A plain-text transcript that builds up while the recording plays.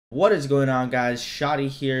What is going on, guys? Shotty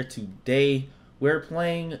here. Today we're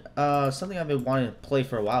playing something I've been wanting to play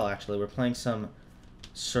for a while. Actually, we're playing some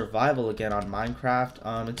survival again on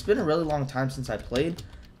Minecraft. It's been a really long time since I played,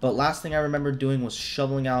 but last thing I remember doing was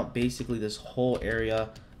shoveling out basically this whole area.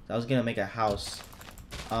 I was gonna make a house.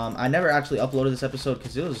 I never actually uploaded this episode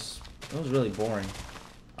because it was really boring.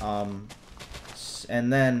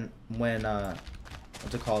 And then when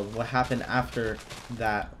what's it called? What happened after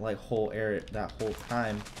that whole area, that whole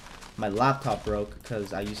time? My laptop broke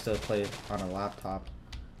because I used to play on a laptop.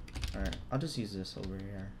 Alright, I'll just use this over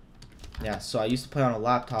here. Yeah, so I used to play on a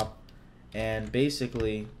laptop, and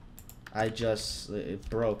basically, it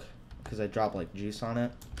broke because I dropped like juice on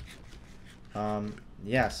it.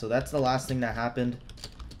 Yeah, so that's the last thing that happened.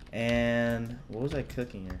 And what was I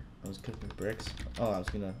cooking here? I was cooking bricks. Oh, I was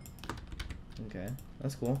gonna. Okay,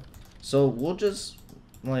 that's cool. So we'll just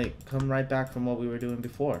like come right back from what we were doing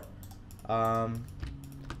before.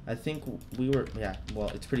 I think we were, yeah, well,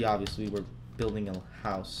 it's pretty obvious we were building a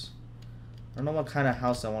house. I don't know what kind of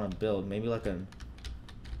house I want to build. Maybe like an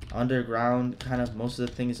underground kind of, most of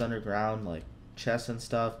the things underground, like chests and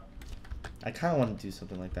stuff. I kind of want to do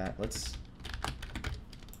something like that. Let's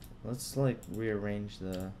like rearrange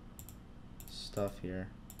the stuff here.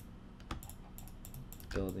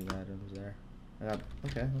 Building items there.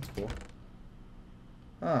 Okay, that's cool.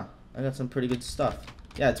 Huh, I got some pretty good stuff.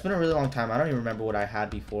 Yeah, it's been a really long time. I don't even remember what I had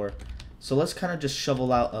before. So let's kind of just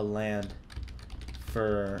shovel out a land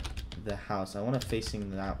for the house. I want it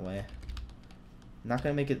facing that way. I'm not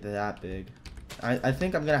going to make it that big. I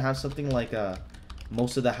think I'm going to have something like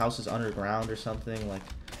most of the house is underground or something. Like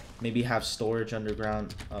maybe have storage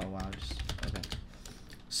underground. Oh, wow. Okay.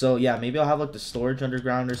 So yeah, maybe I'll have like the storage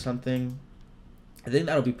underground or something. I think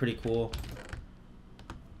that'll be pretty cool.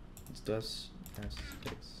 Let's do this.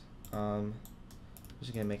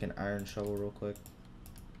 Just gonna make an iron shovel real quick.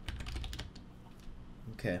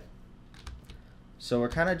 Okay. So we're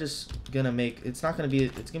kind of just gonna make. It's gonna be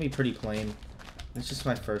pretty plain. It's just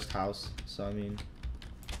my first house, so I mean.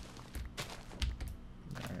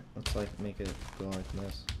 All right, let's like make it go like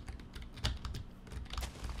this.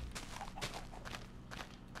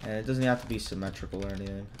 And it doesn't have to be symmetrical or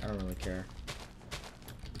anything. I don't really care.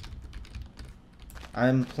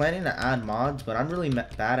 I'm planning to add mods, but I'm really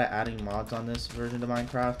bad at adding mods on this version of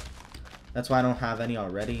Minecraft. That's why I don't have any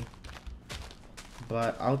already.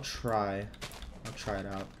 But I'll try. I'll try it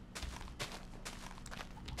out.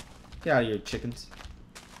 Get out of here, chickens.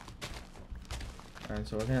 Alright,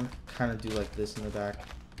 so we're gonna kind of do like this in the back.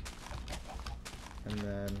 And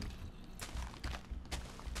then...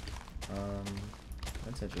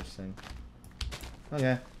 that's interesting.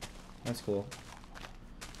 Okay. That's cool.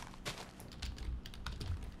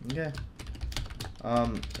 Okay.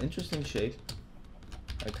 Interesting shape.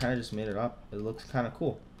 I kind of just made it up. It looks kind of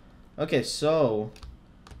cool. Okay, so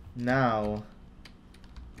now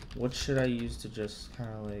what should I use to just kind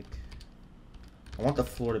of like... I want the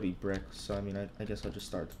floor to be brick, so I mean, I guess I'll just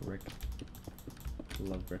start with brick. I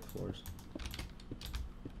love brick floors.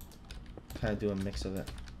 Kind of do a mix of it.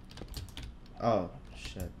 Oh,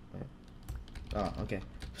 shit. Wait. Oh, okay.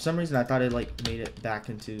 For some reason, I thought it like made it back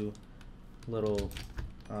into little...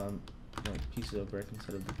 like pieces of brick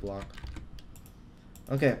instead of the block.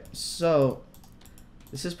 Okay, so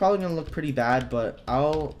this is probably gonna look pretty bad, but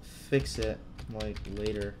I'll fix it like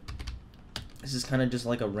later. This is kind of just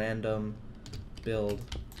like a random build.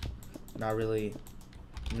 Not really.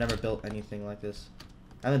 I've never built anything like this.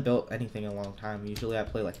 I haven't built anything in a long time. Usually I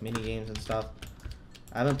play like mini games and stuff.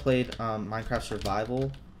 I haven't played Minecraft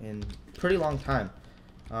Survival in a pretty long time,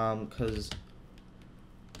 because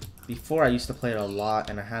before I used to play it a lot,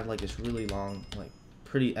 and I had like this really long, like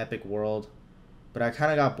pretty epic world, but I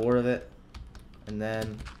kind of got bored of it, and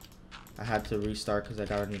then I had to restart because I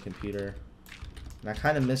got a new computer, and I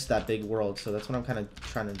kind of missed that big world, so that's what I'm kind of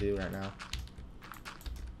trying to do right now.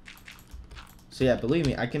 So yeah, believe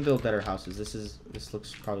me, I can build better houses. This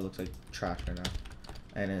probably looks like trash right now,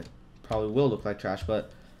 and it probably will look like trash,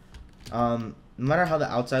 but no matter how the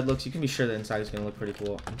outside looks, you can be sure the inside is gonna look pretty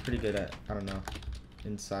cool. I'm pretty good at, I don't know,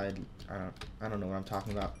 inside. I don't know what I'm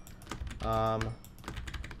talking about.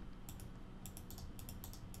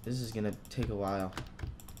 This is gonna take a while,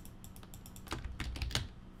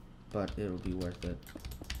 but it'll be worth it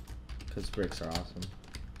because bricks are awesome.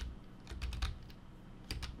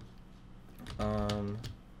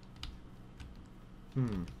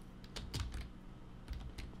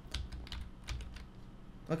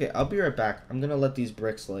 Okay, I'll be right back. I'm gonna let these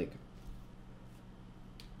bricks like,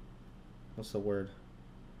 what's the word?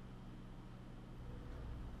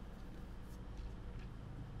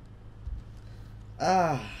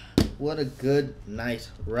 What a good night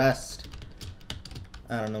rest.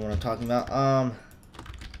 I don't know what I'm talking about.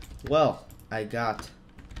 Well, I got...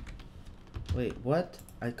 Wait, what?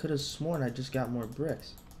 I could have sworn I just got more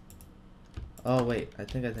bricks. Oh, wait. I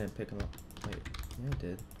think I didn't pick them up. Wait. Yeah, I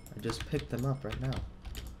did. I just picked them up right now.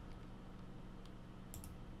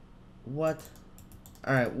 What?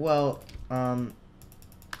 Alright, well,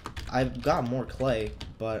 I've got more clay,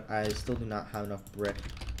 but I still do not have enough brick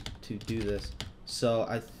to do this. So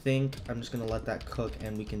I think I'm just gonna let that cook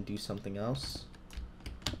and we can do something else.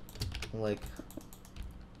 Like,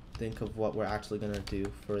 think of what we're actually gonna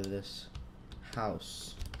do for this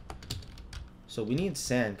house. So we need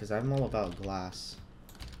sand because I'm all about glass.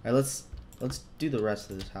 Alright, let's do the rest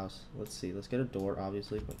of this house. Let's see. Let's get a door,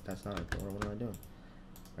 obviously, but that's not a door. What am I doing?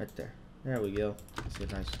 Right there. There we go. It's a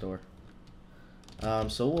nice door.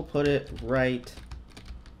 So we'll put it right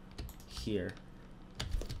here.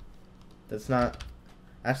 That's not...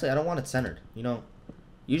 Actually, I don't want it centered. You know,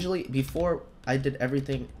 usually before I did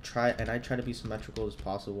everything, I try to be symmetrical as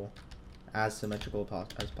possible. As symmetrical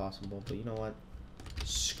as possible. But you know what?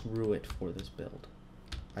 Screw it for this build.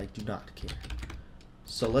 I do not care.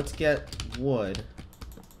 So let's get wood.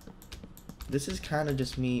 This is kind of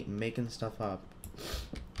just me making stuff up.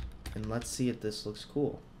 And let's see if this looks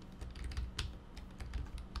cool.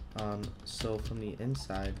 So from the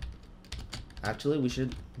inside, actually we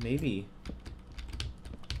should maybe,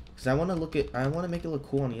 because I want to make it look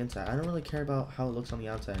cool on the inside. I don't really care about how it looks on the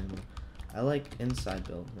outside anymore. I like inside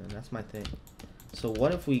build, man. That's my thing. So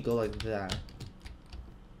what if we go like that?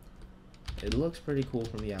 It looks pretty cool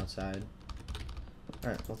from the outside.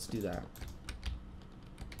 Alright, let's do that.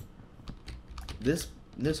 This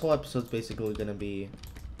whole episode's basically gonna be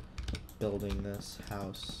building this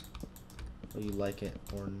house, whether you like it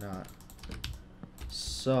or not.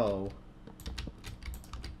 So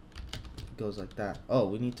it goes like that. Oh,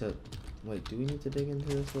 we need to wait. Do we need to dig into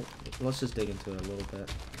this? Let's just dig into it a little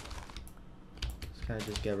bit. Let's kind of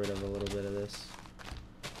just get rid of a little bit of this.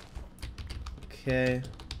 Okay.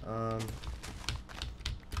 I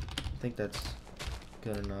think that's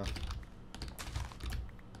good enough.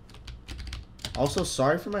 Also,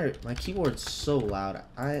 sorry for my keyboard's so loud.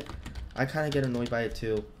 I kind of get annoyed by it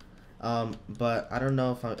too. But I don't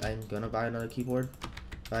know if I'm gonna buy another keyboard.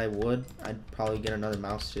 If I would, I'd probably get another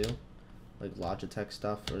mouse too, like Logitech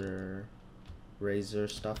stuff or Razer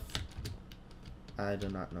stuff. I do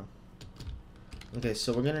not know. Okay,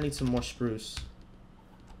 so we're gonna need some more spruce.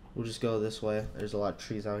 We'll just go this way. There's a lot of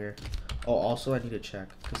trees out here. Oh, also I need to check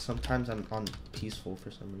because sometimes I'm on peaceful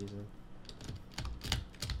for some reason.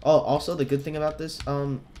 Oh, also the good thing about this,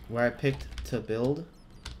 where I picked to build,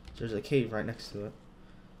 there's a cave right next to it.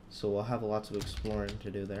 So we'll have lots of exploring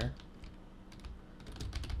to do there.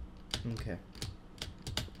 Okay.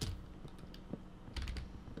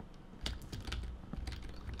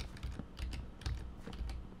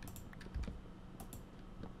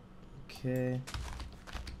 Okay.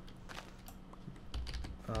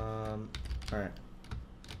 Alright.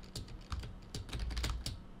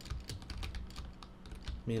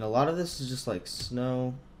 I mean, a lot of this is just like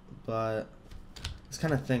snow, but this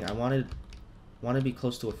kind of thing, I want to be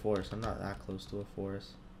close to a forest. I'm not that close to a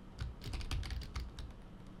forest.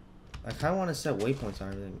 I kind of want to set waypoints on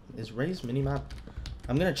everything. Is Ray's minimap?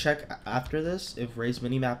 I'm gonna check after this if Ray's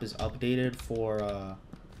minimap is updated for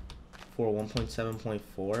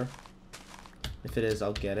 1.7.4. If it is,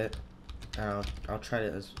 I'll get it. And I'll try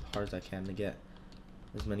it as hard as I can to get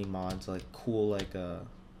as many mods, like cool,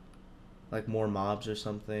 like more mobs or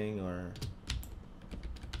something, or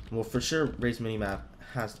well, for sure Ray's minimap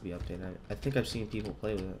has to be updated. I think I've seen people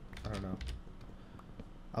play with it. I don't know.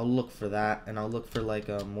 I'll look for that, and I'll look for like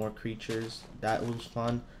more creatures. That was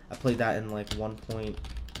fun. I played that in like 1 point.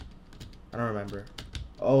 I don't remember.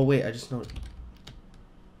 Oh wait, I just know.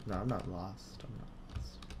 No, I'm not lost. I'm not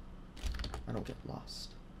lost. I don't get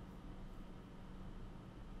lost.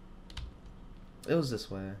 It was this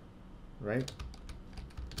way, right?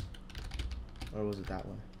 Or was it that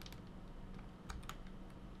way?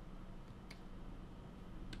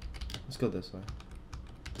 Let's go this way.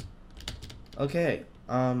 Okay,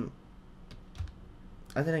 I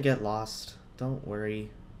didn't get lost. Don't worry.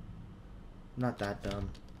 I'm not that dumb.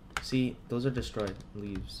 See, those are destroyed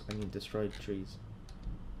leaves. I mean, destroyed trees.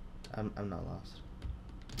 I'm not lost.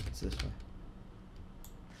 It's this way.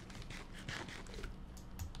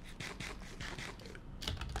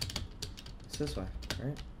 It's this way,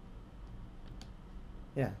 right?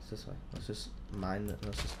 Yeah, it's this way. Let's just mine.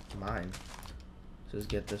 Let's just mine. Just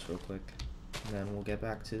get this real quick, and then we'll get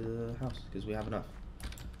back to the house because we have enough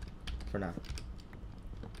for now.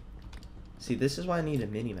 See, this is why I need a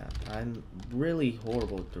mini-map. I'm really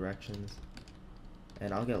horrible with directions.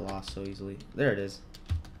 And I'll get lost so easily. There it is.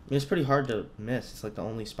 I mean, it's pretty hard to miss. It's like the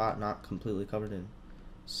only spot not completely covered in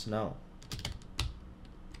snow.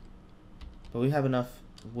 But we have enough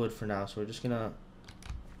wood for now, so we're just gonna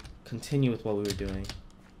continue with what we were doing.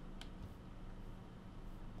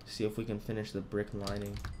 See if we can finish the brick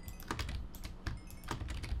lining.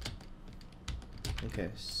 Okay,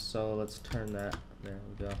 so let's turn that. There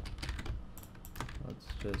we go. Let's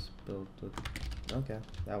just build the... Okay,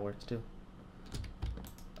 that works too.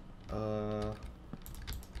 No,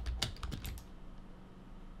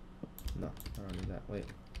 I don't need that. Wait.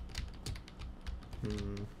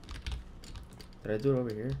 Did I do it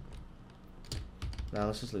over here? No,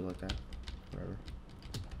 let's just leave it like that. Whatever.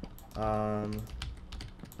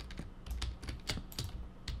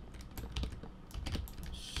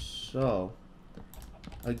 So,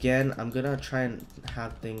 again, I'm gonna try and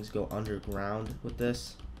have things go underground with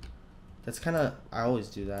this. That's kind of, I always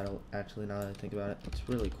do that, actually, now that I think about it. It's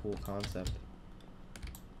a really cool concept.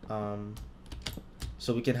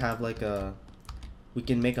 So we can have like we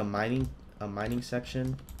can make a mining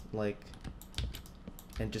section, like,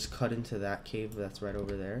 and just cut into that cave that's right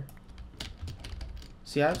over there.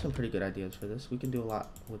 See, I have some pretty good ideas for this. We can do a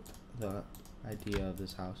lot with the idea of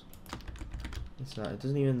this house. It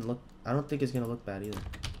doesn't even look, I don't think it's gonna look bad either.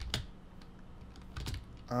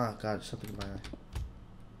 Ah, God, something in my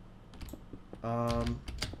eye.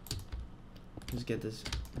 Let's get this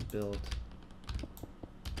built.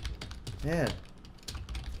 Man,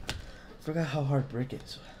 I forgot how hard brick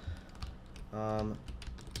is. So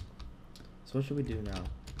what should we do now?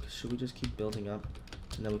 Should we just keep building up,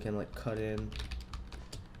 and then we can like cut in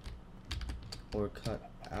or cut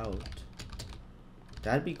out?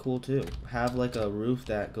 That'd be cool too. Have like a roof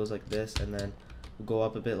that goes like this, and then go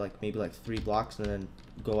up a bit, like maybe like 3 blocks, and then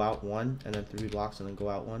go out 1, and then 3 blocks, and then go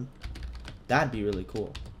out 1. That'd be really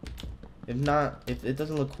cool. If not, if it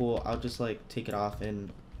doesn't look cool, I'll just like take it off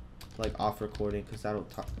and like off recording, because that'll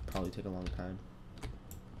probably take a long time.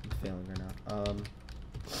 I'm failing right now.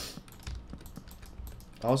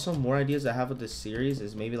 Also, more ideas I have with this series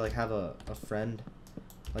is maybe like have a friend,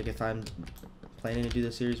 like if I'm planning to do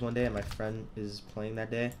the series one day and my friend is playing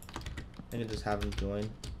that day, I can just have him join.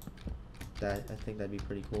 That, I think that'd be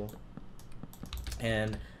pretty cool.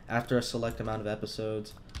 And after a select amount of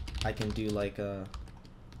episodes, I can do like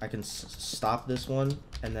I can stop this one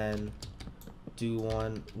and then do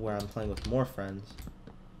one where I'm playing with more friends,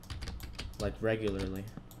 like regularly.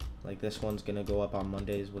 Like this one's gonna go up on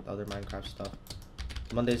Mondays with other Minecraft stuff.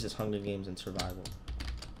 Mondays is Hunger Games and Survival.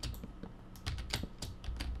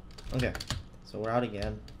 Okay, so we're out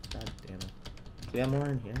again. God damn it. Do we have more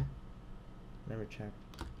in here? Never checked.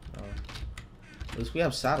 Oh. At least we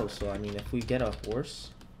have saddles, so I mean, if we get a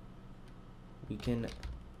horse, we can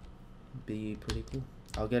be pretty cool.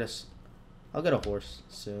 I'll get a horse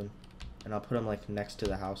soon, and I'll put him like next to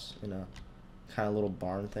the house in a kind of little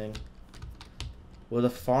barn thing with a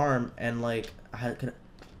farm, and like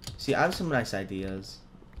see, I have some nice ideas.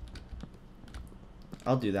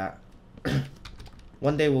 I'll do that.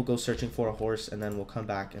 One day we'll go searching for a horse, and then we'll come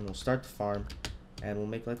back and we'll start the farm, and we'll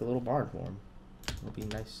make like a little barn for him. It'll be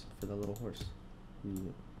nice for the little horse,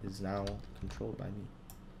 who is now controlled by me.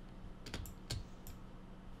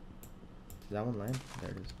 Did that one land? There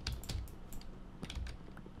it is.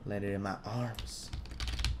 Landed in my arms.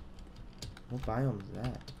 What biome is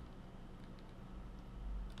that?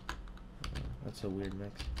 That's a weird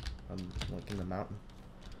mix. I'm like in the mountain.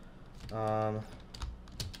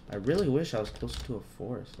 I really wish I was closer to a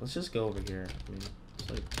forest. Let's just go over here. I mean, it's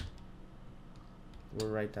like we're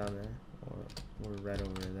right down there, or we're right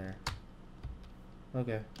over there.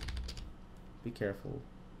 Okay. Be careful.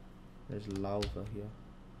 There's lava here.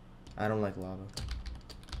 I don't like lava.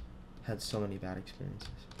 Had so many bad experiences.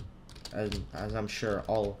 As I'm sure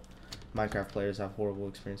all Minecraft players have horrible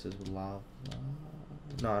experiences with lava.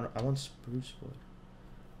 No, I want spruce wood.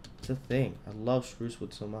 It's a thing. I love spruce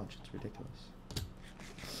wood so much. It's ridiculous.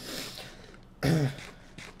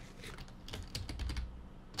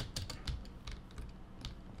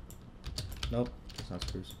 Nope, it's not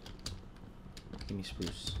spruce. Give me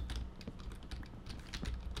spruce.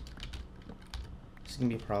 This is gonna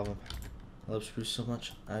be a problem. I love spruce so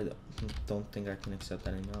much, I don't think I can accept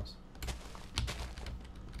anything else.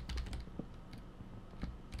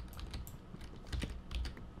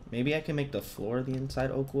 Maybe I can make the floor of the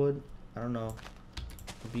inside oak wood. I don't know.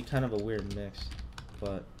 It'd be kind of a weird mix,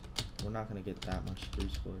 but we're not gonna get that much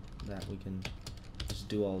spruce wood that we can just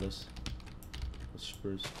do all this with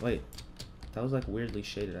spruce. Wait, that was like weirdly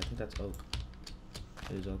shaded. I think that's oak.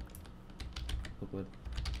 It is oak. Oak wood.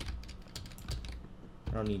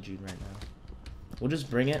 I don't need Jude right now. We'll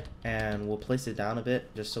just bring it and we'll place it down a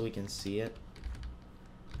bit just so we can see it.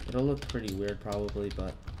 It'll look pretty weird probably,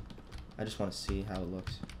 but I just want to see how it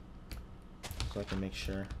looks so I can make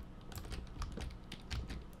sure.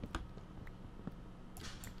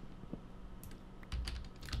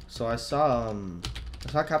 So I saw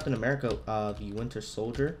Captain America, the Winter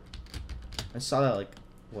Soldier. I saw that like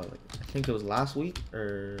I think it was last week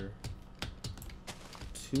or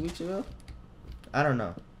 2 weeks ago. I don't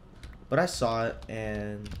know, but I saw it,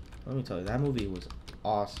 and let me tell you, that movie was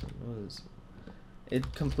awesome.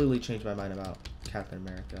 It completely changed my mind about Captain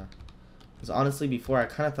America. Because honestly, before I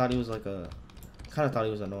kind of thought he was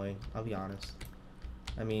annoying. I'll be honest.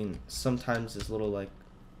 I mean, sometimes his little like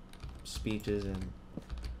speeches, and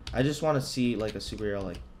I just want to see like a superhero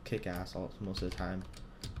like kick ass most of the time.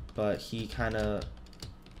 But he kind of,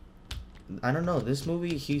 I don't know. This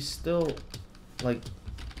movie, he's still like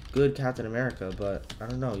good Captain America, but I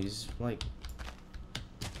don't know. He's like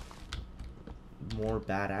more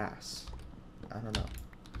badass. I don't know.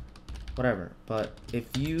 Whatever. But if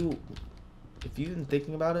you've been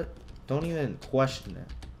thinking about it, don't even question it.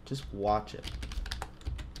 Just watch it.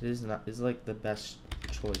 It's like the best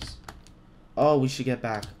choice. Oh, we should get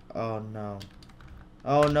back. Oh no.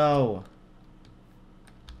 Oh no.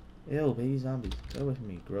 Ew, baby zombies. Get away from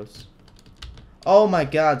me. Gross. Oh my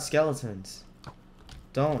god, skeletons.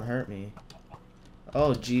 Don't hurt me.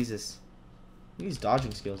 Oh Jesus. These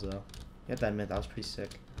dodging skills though. You have to admit, that was pretty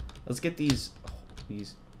sick. Let's get these.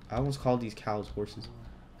 I almost called these cows horses.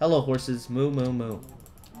 Hello horses. Moo moo moo.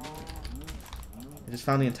 I just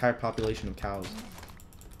found the entire population of cows.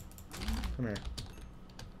 Come here.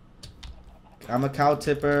 I'm a cow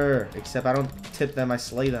tipper. Except I don't tip them, I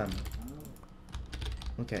slay them.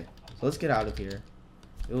 Okay. So let's get out of here.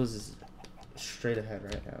 It was straight ahead,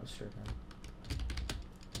 right? Yeah, it was straight ahead.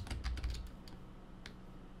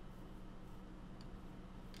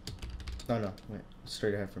 Oh no, wait.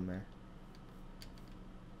 Straight ahead from there.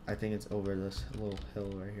 I think it's over this little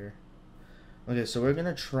hill right here. Okay, so we're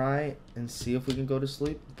gonna try and see if we can go to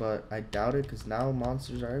sleep, but I doubt it because now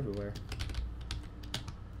monsters are everywhere.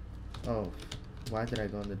 Oh, why did I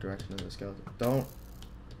go in the direction of the skeleton? Don't.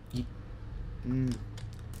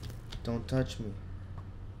 Don't touch me.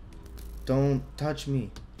 Don't touch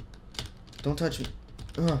me. Don't touch me.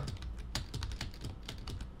 Ugh.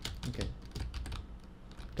 Okay.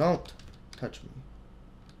 Don't touch me.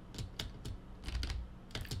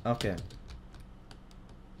 Okay.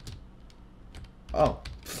 Oh.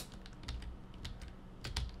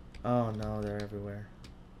 Oh no, they're everywhere.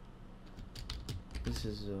 This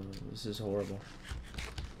is horrible.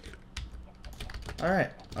 All right.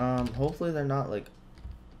 Hopefully they're not like.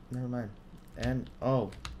 Never mind. And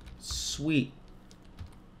oh, sweet.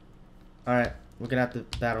 All right, we're gonna have to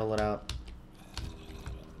battle it out.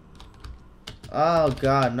 Oh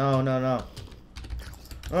God, no, no, no.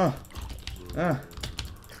 All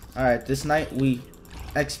right, this night we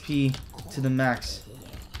XP to the max.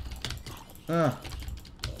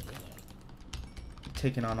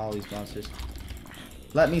 Taking on all these monsters.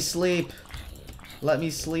 Let me sleep. Let me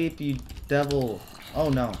sleep, you devil. Oh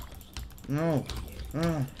no. No.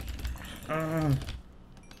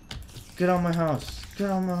 Get on my house. Get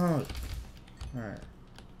on my house. Alright.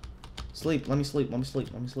 Sleep. Let me sleep. Let me sleep.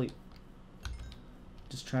 Let me sleep.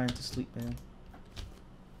 Just trying to sleep, man.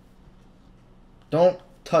 Don't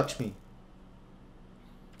touch me.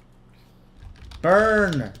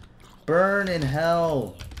 Burn. Burn in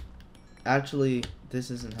hell. Actually,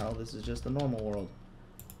 this isn't hell. This is just the normal world.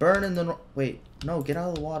 Burn in the... Wait. No, get out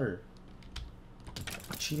of the water.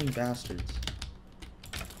 Cheating bastards.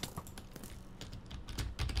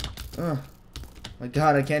 My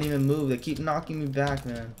God, I can't even move. They keep knocking me back,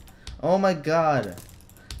 man. Oh my God.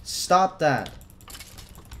 Stop that.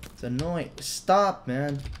 It's annoying. Stop,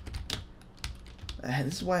 man.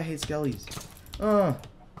 This is why I hate skellies. Don't.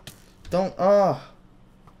 Alright,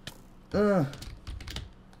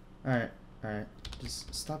 alright.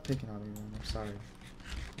 Just stop picking on me, man. I'm sorry.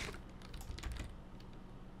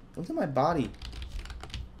 Look at my body.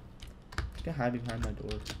 You can hide behind my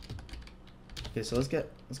door. Okay, so let's get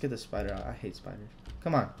this spider out. I hate spiders.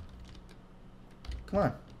 Come on. Come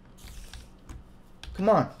on. Come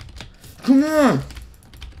on. Come on.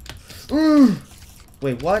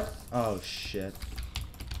 Wait, what? Oh shit.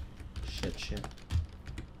 Shit.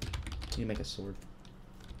 You make a sword.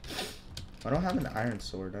 I don't have an iron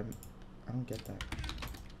sword. I don't get that.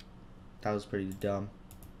 That was pretty dumb.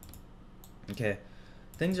 Okay.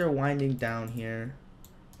 Things are winding down here,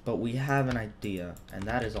 but we have an idea, and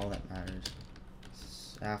that is all that matters.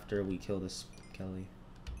 After we kill this Kelly.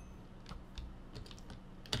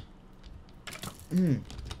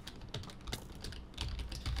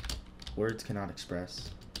 Words cannot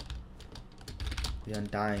express the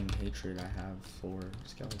undying hatred I have for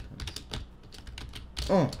skeletons.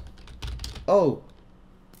 Oh! Oh!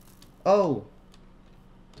 Oh!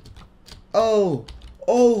 Oh!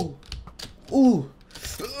 Ooh!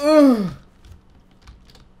 Ugh.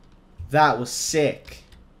 That was sick.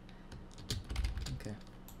 Okay.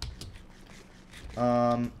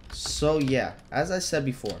 So yeah, as I said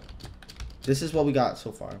before, this is what we got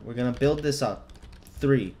so far. We're gonna build this up.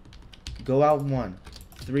 3. Go out 1.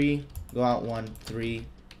 3. Go out 1. 3.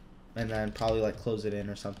 And then probably like close it in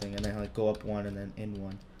or something. And then like go up 1 and then in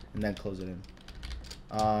 1. And then close it in.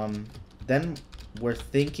 Then we're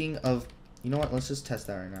thinking of... You know what? Let's just test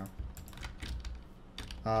that right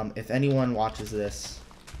now. If anyone watches this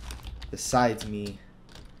besides me,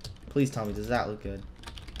 please tell me, does that look good?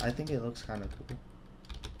 I think it looks kind of cool.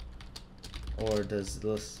 Or does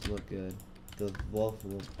this look good? The wolf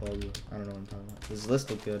will probably... I don't know what I'm talking about. Does this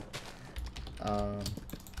look good? I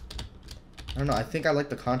don't know. I think I like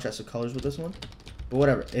the contrast of colors with this one. But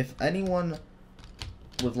whatever. If anyone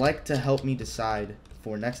would like to help me decide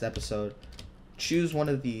for next episode, choose one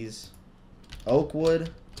of these. Oak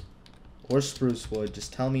wood or spruce wood.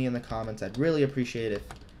 Just tell me in the comments. I'd really appreciate it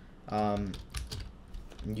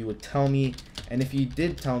if you would tell me. And if you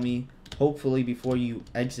did tell me, hopefully before you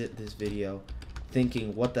exit this video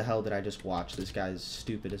thinking, what the hell did I just watch? This guy's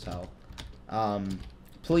stupid as hell.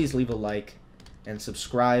 Please leave a like and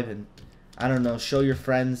subscribe, and I don't know, show your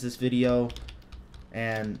friends this video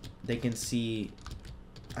and they can see.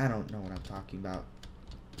 I don't know what I'm talking about.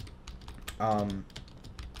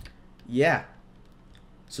 Yeah,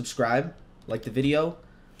 subscribe, like the video,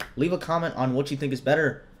 leave a comment on what you think is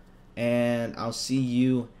better, and I'll see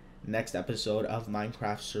you next episode of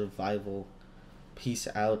Minecraft Survival. Peace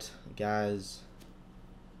out, guys.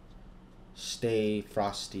 Stay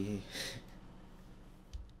frosty.